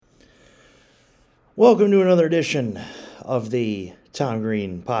Welcome to another edition of the Tom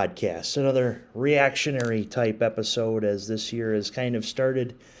Green Podcast. Another reactionary type episode, as this year has kind of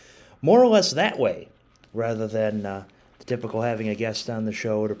started more or less that way, rather than the typical having a guest on the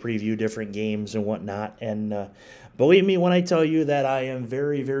show to preview different games and whatnot. And believe me when I tell you that I am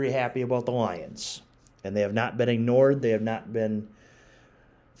very, very happy about the Lions. And they have not been ignored. They have not been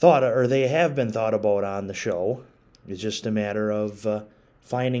they have been thought about on the show. It's just a matter of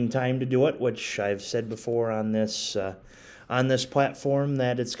finding time to do it, which I've said before on this platform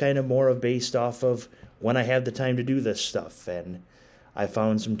that it's kind of more of based off of when I have the time to do this stuff. And I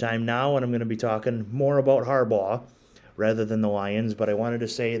found some time now, and I'm going to be talking more about Harbaugh rather than the Lions. But I wanted to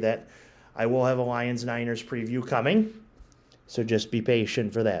say that I will have a Lions-Niners preview coming, so just be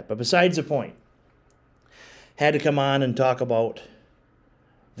patient for that. But besides the point, had to come on and talk about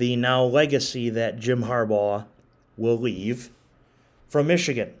the now legacy that Jim Harbaugh will leave from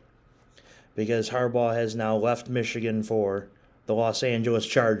Michigan, because Harbaugh has now left Michigan for the Los Angeles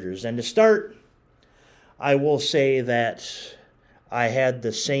Chargers. And to start, I will say that I had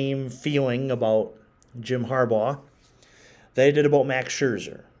the same feeling about Jim Harbaugh that I did about Max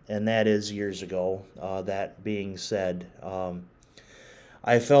Scherzer, and that is years ago. That being said,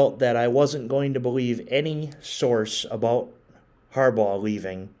 I felt that I wasn't going to believe any source about Harbaugh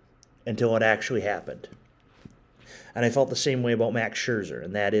leaving until it actually happened. And I felt the same way about Max Scherzer,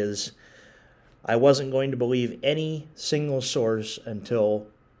 and that is I wasn't going to believe any single source until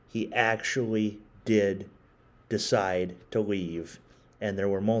he actually did decide to leave. And there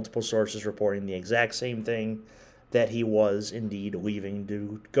were multiple sources reporting the exact same thing, that he was indeed leaving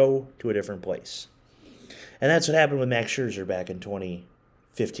to go to a different place. And that's what happened with Max Scherzer back in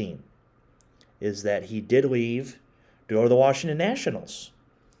 2015, is that he did leave to go to the Washington Nationals.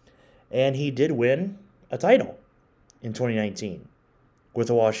 And he did win a title in 2019 with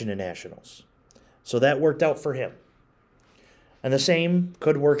the Washington Nationals. So that worked out for him. And the same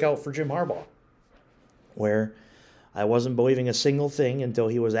could work out for Jim Harbaugh, where I wasn't believing a single thing until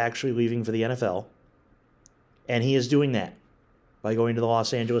he was actually leaving for the NFL. And he is doing that by going to the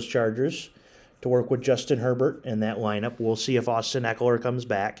Los Angeles Chargers to work with Justin Herbert in that lineup. We'll see if Austin Eckler comes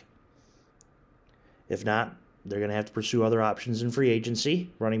back. If not, they're going to have to pursue other options in free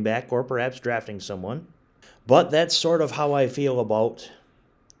agency, running back, or perhaps drafting someone. But that's sort of how I feel about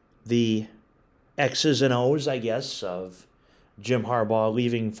the X's and O's, I guess, of Jim Harbaugh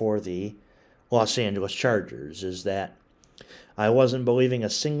leaving for the Los Angeles Chargers, is that I wasn't believing a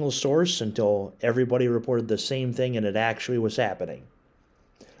single source until everybody reported the same thing and it actually was happening.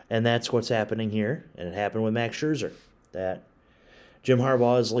 And that's what's happening here, and it happened with Max Scherzer, that Jim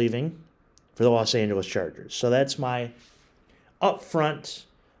Harbaugh is leaving for the Los Angeles Chargers. So that's my upfront,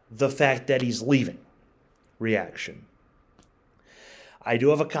 the fact that he's leaving reaction. I do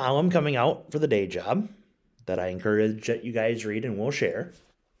have a column coming out for the day job that I encourage that you guys read and will share.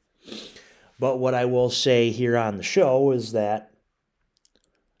 But what I will say here on the show is that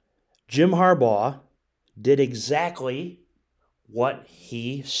Jim Harbaugh did exactly what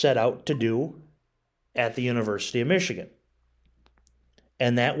he set out to do at the University of Michigan.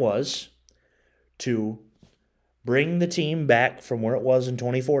 And that was to bring the team back from where it was in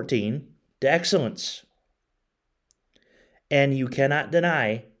 2014 to excellence. And you cannot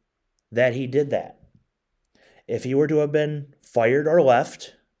deny that he did that. If he were to have been fired or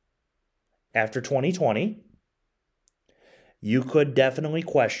left after 2020, you could definitely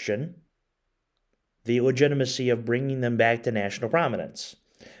question the legitimacy of bringing them back to national prominence.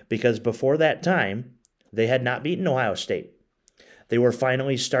 Because before that time, they had not beaten Ohio State. They were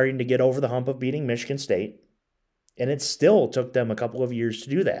finally starting to get over the hump of beating Michigan State, and it still took them a couple of years to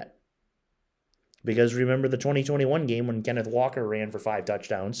do that. Because remember the 2021 game when Kenneth Walker ran for 5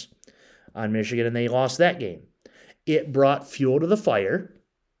 touchdowns on Michigan and they lost that game. It brought fuel to the fire,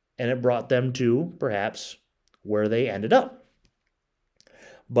 and it brought them to, perhaps, where they ended up.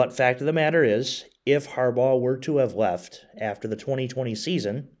 But fact of the matter is, if Harbaugh were to have left after the 2020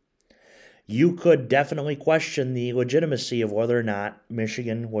 season, you could definitely question the legitimacy of whether or not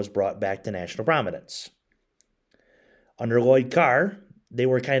Michigan was brought back to national prominence. Under Lloyd Carr, they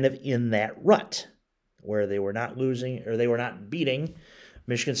were kind of in that rut where they were not losing, or they were not beating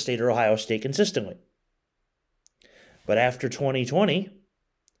Michigan State or Ohio State consistently. But after 2020,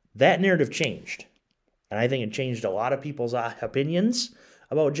 that narrative changed. And I think it changed a lot of people's opinions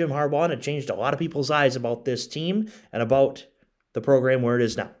about Jim Harbaugh, and it changed a lot of people's eyes about this team and about the program where it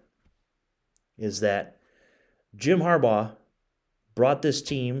is now. Is that Jim Harbaugh brought this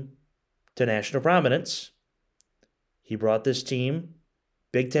team to national prominence. He brought this team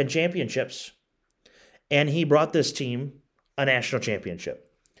Big Ten championships. And he brought this team a national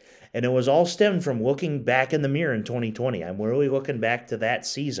championship. And it was all stemmed from looking back in the mirror in 2020. I'm really looking back to that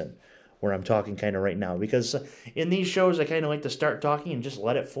season where I'm talking kind of right now. Because in these shows, I kind of like to start talking and just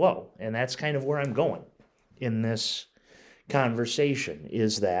let it flow. And that's kind of where I'm going in this conversation,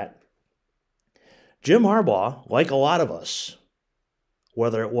 is that Jim Harbaugh, like a lot of us,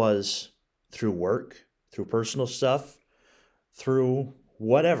 whether it was through work, through personal stuff, through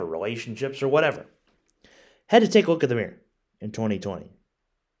whatever, relationships or whatever, had to take a look at the mirror in 2020.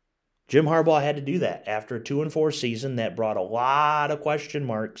 Jim Harbaugh had to do that after a 2-4 season that brought a lot of question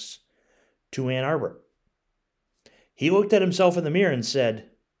marks to Ann Arbor. He looked at himself in the mirror and said,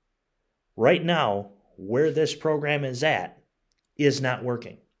 right now, where this program is at is not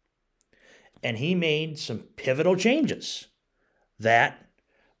working. And he made some pivotal changes that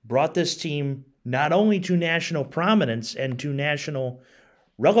brought this team not only to national prominence and to national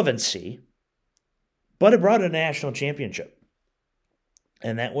relevancy, but it brought a national championship.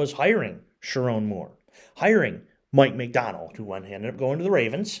 And that was hiring Sharon Moore, hiring Mike McDonald, who ended up going to the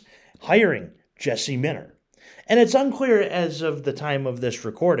Ravens, hiring Jesse Minter. And it's unclear as of the time of this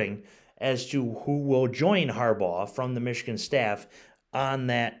recording as to who will join Harbaugh from the Michigan staff on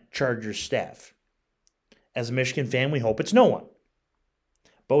that Chargers staff. As a Michigan fan, we hope it's no one.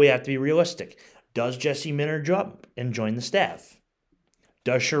 But we have to be realistic. Does Jesse Minter jump and join the staff?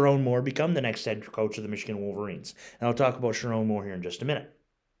 Does Sharon Moore become the next head coach of the Michigan Wolverines? And I'll talk about Sharon Moore here in just a minute.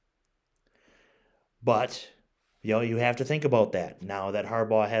 But, you have to think about that now that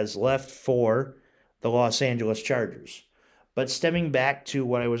Harbaugh has left for the Los Angeles Chargers. But stemming back to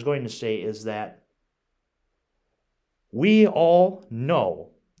what I was going to say is that we all know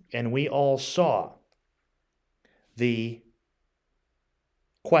and we all saw the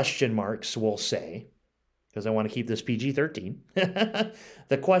question marks, we'll say, because I want to keep this PG-13,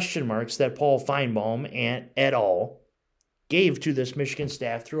 the question marks that Paul Feinbaum and et al. Gave to this Michigan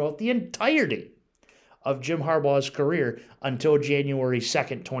staff throughout the entirety of Jim Harbaugh's career until January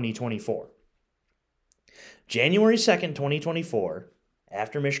 2nd, 2024. January 2nd, 2024,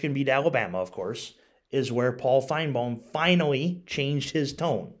 after Michigan beat Alabama, of course, is where Paul Feinbaum finally changed his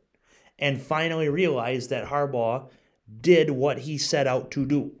tone and finally realized that Harbaugh did what he set out to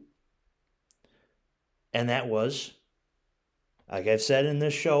do. And that was, like I've said in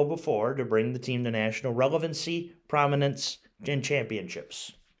this show before, to bring the team to national relevancy, prominence, and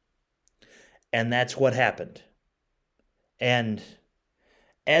championships. And that's what happened. And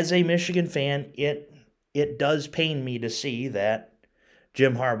as a Michigan fan, it does pain me to see that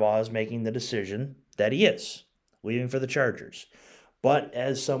Jim Harbaugh is making the decision that he is, leaving for the Chargers. But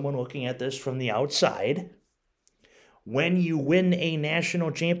as someone looking at this from the outside, when you win a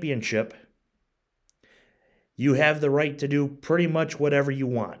national championship, you have the right to do pretty much whatever you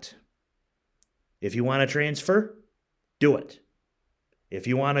want. If you want to transfer, do it. If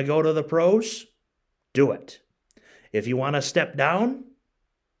you want to go to the pros, do it. If you want to step down,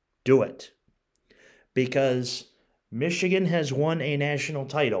 do it. Because Michigan has won a national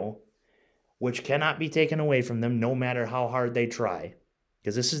title, which cannot be taken away from them no matter how hard they try.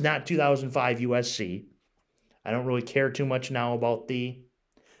 Because this is not 2005 USC. I don't really care too much now about the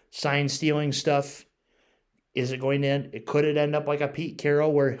sign stealing stuff. Is it going to end? Could it end up like a Pete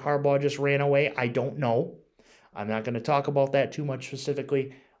Carroll where Harbaugh just ran away? I don't know. I'm not going to talk about that too much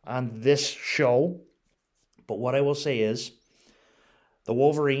specifically on this show. But what I will say is the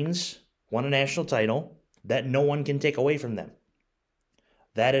Wolverines won a national title that no one can take away from them.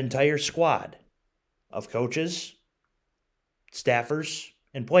 That entire squad of coaches, staffers,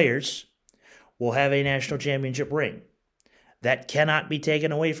 and players will have a national championship ring. That cannot be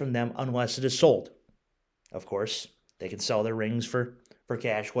taken away from them unless it is sold. Of course, they can sell their rings for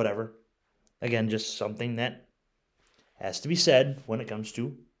cash, whatever. Again, just something that has to be said when it comes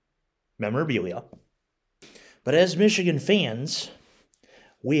to memorabilia. But as Michigan fans,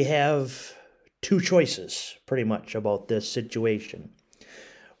 we have two choices pretty much about this situation.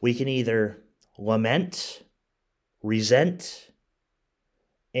 We can either lament, resent,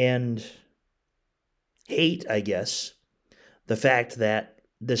 and hate, I guess, the fact that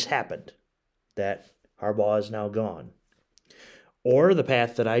this happened, that Harbaugh is now gone. Or the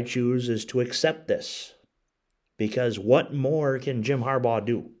path that I choose is to accept this. Because what more can Jim Harbaugh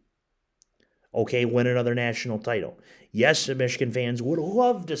do? Okay, win another national title. Yes, the Michigan fans would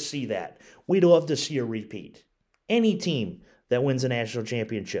love to see that. We'd love to see a repeat. Any team that wins a national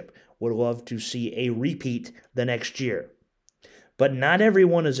championship would love to see a repeat the next year. But not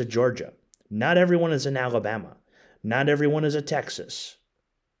everyone is a Georgia. Not everyone is an Alabama. Not everyone is a Texas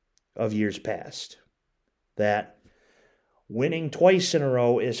of years past. That winning twice in a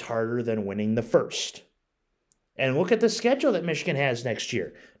row is harder than winning the first. And look at the schedule that Michigan has next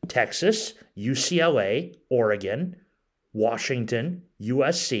year. Texas, UCLA, Oregon, Washington,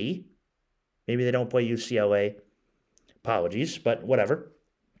 USC. Maybe they don't play UCLA. Apologies, but whatever.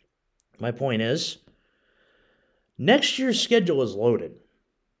 My point is, next year's schedule is loaded.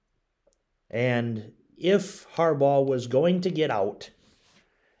 And if Harbaugh was going to get out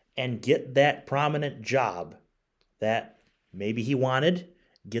and get that prominent job that maybe he wanted,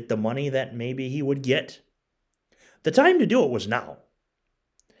 get the money that maybe he would get, the time to do it was now.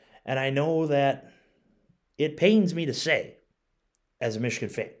 And I know that it pains me to say as a Michigan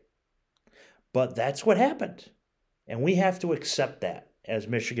fan, but that's what happened. And we have to accept that as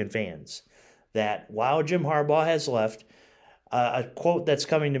Michigan fans, that while Jim Harbaugh has left, a quote that's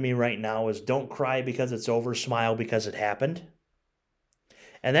coming to me right now is, "Don't cry because it's over, smile because it happened."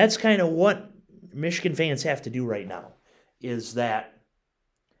 And that's kind of what Michigan fans have to do right now, is that,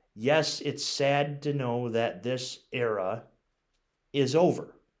 yes, it's sad to know that this era is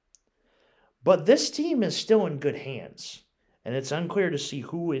over. But this team is still in good hands. And it's unclear to see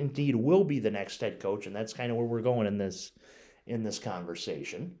who indeed will be the next head coach, and that's kind of where we're going in this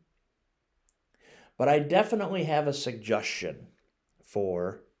conversation. But I definitely have a suggestion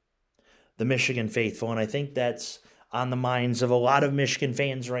for the Michigan faithful, and I think that's on the minds of a lot of Michigan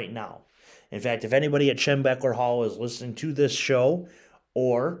fans right now. In fact, if anybody at Schembechler Hall is listening to this show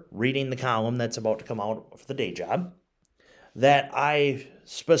or reading the column that's about to come out for the day job, that I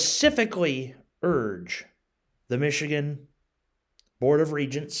specifically urge the Michigan Board of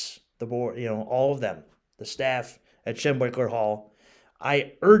Regents, the board, all of them, the staff at Schembechler Hall,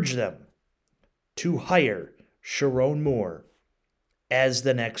 I urge them to hire Sharon Moore as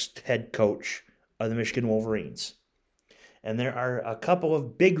the next head coach of the Michigan Wolverines. And there are a couple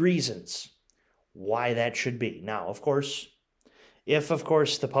of big reasons why that should be. Now, of course, if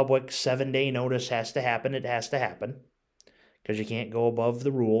the public 7-day notice has to happen, it has to happen, because you can't go above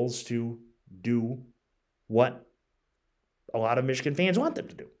the rules to do what a lot of Michigan fans want them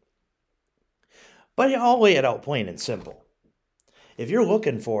to do. But I'll lay it out plain and simple. If you're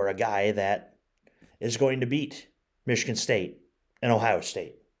looking for a guy that is going to beat Michigan State and Ohio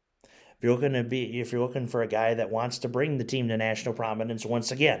State, if you're looking for a guy that wants to bring the team to national prominence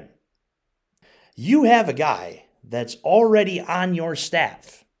once again, you have a guy that's already on your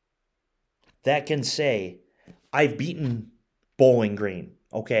staff that can say, "I've beaten Bowling Green."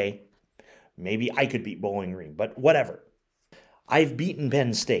 Okay, maybe I could beat Bowling Green, but whatever. "I've beaten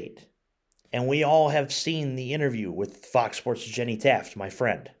Penn State." And we all have seen the interview with Fox Sports' Jenny Taft, my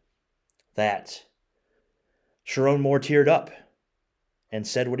friend, that Sharon Moore teared up and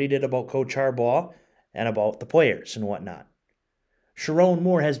said what he did about Coach Harbaugh and about the players and whatnot. Sharon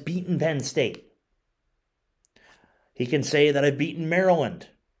Moore has beaten Penn State. He can say that I've beaten Maryland,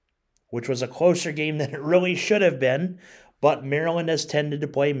 which was a closer game than it really should have been, but Maryland has tended to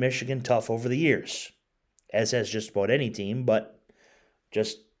play Michigan tough over the years, as has just about any team, but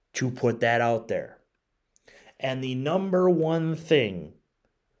just to put that out there. And the number one thing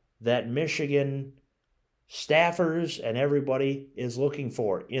that Michigan staffers and everybody is looking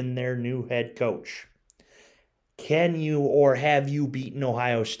for in their new head coach: can you or have you beaten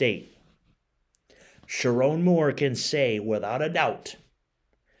Ohio State? Sharon Moore can say without a doubt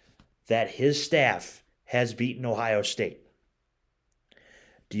that his staff has beaten Ohio State.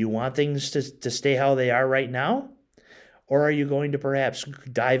 Do you want things to stay how they are right now? Or are you going to perhaps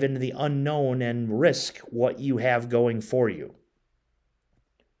dive into the unknown and risk what you have going for you?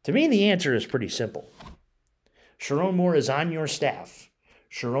 To me, the answer is pretty simple. Sharon Moore is on your staff.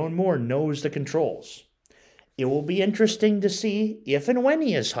 Sharon Moore knows the controls. It will be interesting to see if and when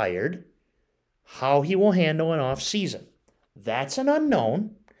he is hired, how he will handle an off season. That's an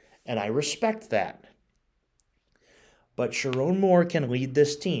unknown, and I respect that. But Sharon Moore can lead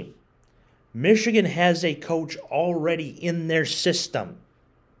this team. Michigan has a coach already in their system.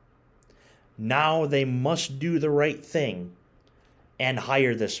 Now they must do the right thing and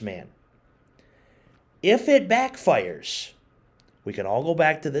hire this man. If it backfires, we can all go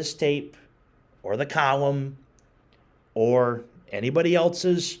back to this tape or the column or anybody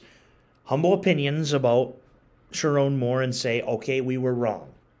else's humble opinions about Sharon Moore and say, okay, we were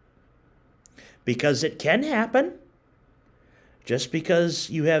wrong. Because it can happen. Just because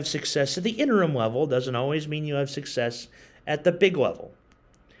you have success at the interim level doesn't always mean you have success at the big level.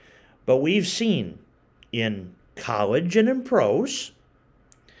 But we've seen in college and in pros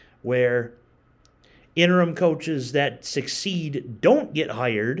where interim coaches that succeed don't get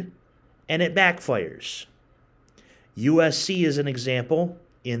hired and it backfires. USC is an example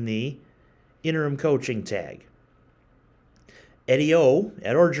in the interim coaching tag. Eddie O.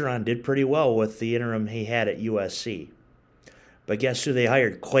 Ed Orgeron did pretty well with the interim he had at USC. But guess who they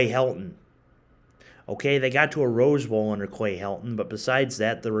hired? Clay Helton. Okay, they got to a Rose Bowl under Clay Helton, but besides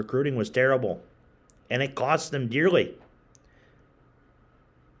that, the recruiting was terrible. And it cost them dearly.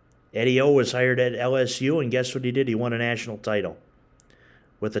 Eddie O was hired at LSU, and guess what he did? He won a national title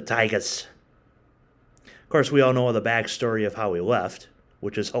with the Tigers. Of course, we all know the backstory of how he left,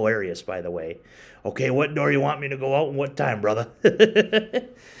 which is hilarious, by the way. Okay, what door you want me to go out and what time, brother? That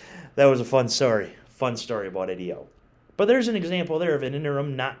was a fun story. Fun story about Eddie O. But there's an example there of an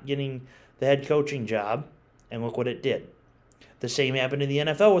interim not getting the head coaching job, and look what it did. The same happened in the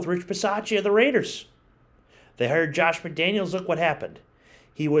NFL with Rich Bisaccia of the Raiders. They hired Josh McDaniels. Look what happened.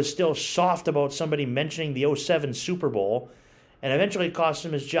 He was still soft about somebody mentioning the 07 Super Bowl, and eventually it cost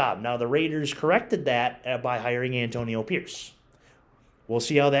him his job. Now, the Raiders corrected that by hiring Antonio Pierce. We'll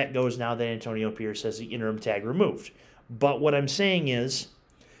see how that goes now that Antonio Pierce has the interim tag removed. But what I'm saying is,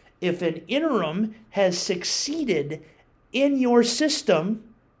 if an interim has succeeded in your system,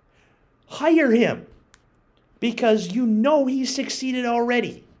 hire him, because you know he's succeeded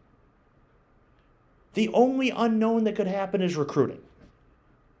already. The only unknown that could happen is recruiting.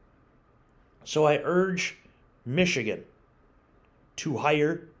 So I urge Michigan to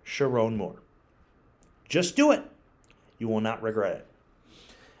hire Sharon Moore. Just do it. You will not regret it.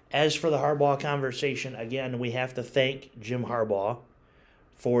 As for the Harbaugh conversation, again, we have to thank Jim Harbaugh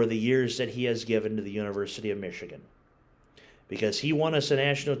for the years that he has given to the University of Michigan. Because he won us a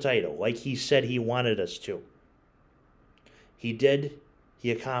national title, like he said he wanted us to. He did. He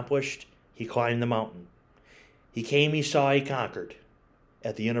accomplished. He climbed the mountain. He came, he saw, he conquered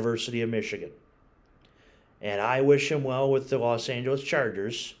at the University of Michigan. And I wish him well with the Los Angeles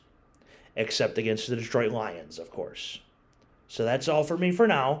Chargers, except against the Detroit Lions, of course. So that's all for me for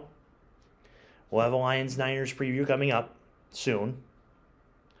now. We'll have a Lions-Niners preview coming up soon.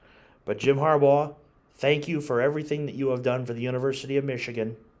 But Jim Harbaugh, thank you for everything that you have done for the University of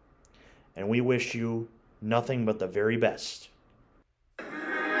Michigan, and we wish you nothing but the very best.